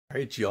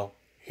Alright, y'all,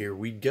 here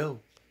we go.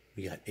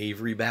 We got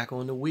Avery back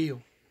on the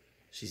wheel.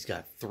 She's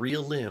got 3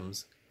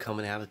 limbs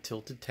coming out of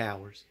tilted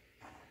towers.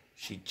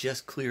 She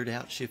just cleared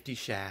out shifty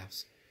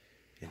shafts,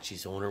 and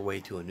she's on her way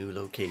to a new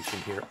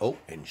location here. Oh,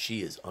 and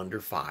she is under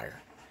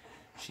fire.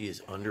 She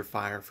is under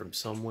fire from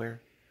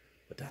somewhere,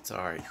 but that's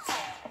alright.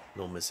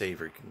 Little Miss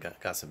Avery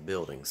got some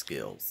building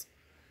skills.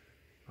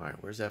 Alright,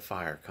 where's that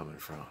fire coming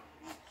from?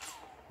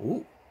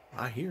 Ooh,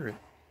 I hear it.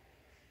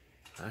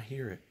 I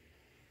hear it.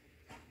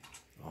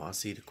 Oh, I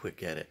see the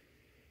quick edit.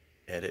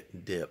 Edit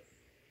and dip.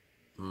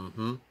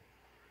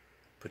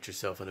 Put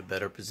yourself in a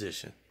better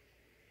position.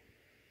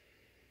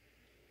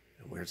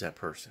 And where's that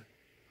person?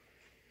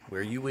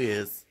 Where you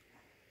is?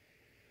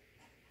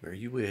 Where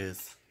you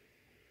is?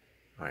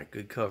 Alright,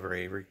 good cover,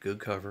 Avery. Good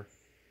cover.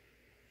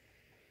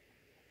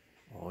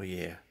 Oh,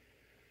 yeah.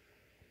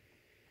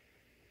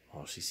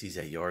 Oh, she sees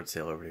that yard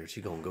sale over there. She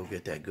gonna go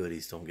get that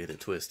goodies. Don't get it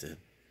twisted.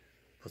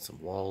 Put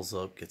some walls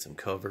up. Get some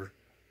cover.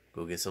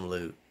 Go get some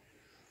loot.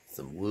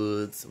 Some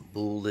wood, some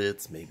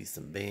bullets, maybe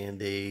some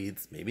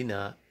band-aids, maybe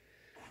not.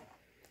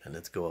 And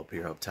let's go up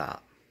here up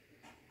top.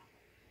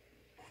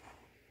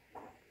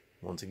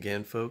 Once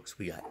again, folks,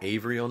 we got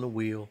Avery on the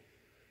wheel.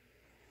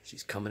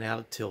 She's coming out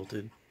of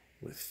tilted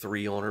with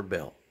 3 on her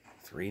belt.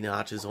 3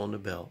 notches on the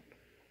belt.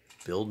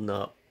 Building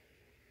up.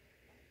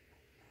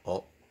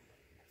 Oh,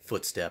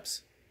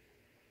 footsteps.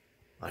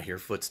 I hear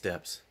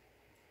footsteps.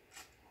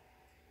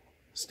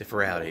 Sniff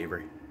her out,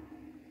 Avery.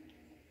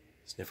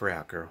 Sniff her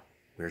out, girl.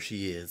 Where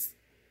she is.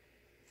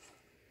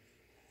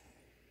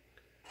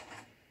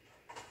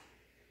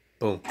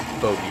 Boom.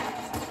 Bogey.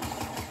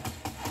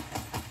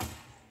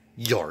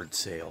 Yard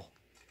sale.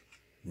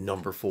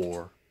 Number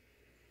 4.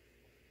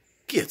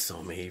 Get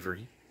some,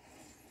 Avery.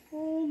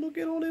 Oh, look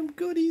at all them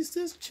goodies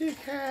this chick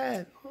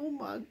had. Oh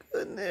my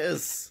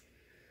goodness.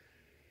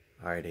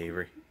 Alright,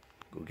 Avery.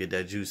 Go get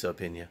that juice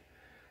up in you.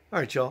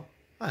 Alright, y'all.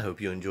 I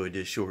hope you enjoyed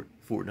this short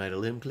Fortnite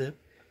limb clip.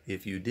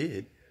 If you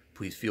did,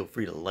 please feel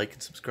free to like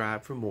and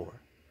subscribe for more.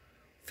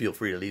 Feel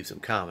free to leave some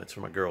comments for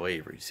my girl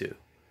Avery too.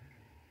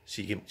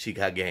 She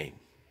got game.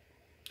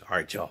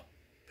 Alright, y'all.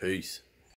 Peace.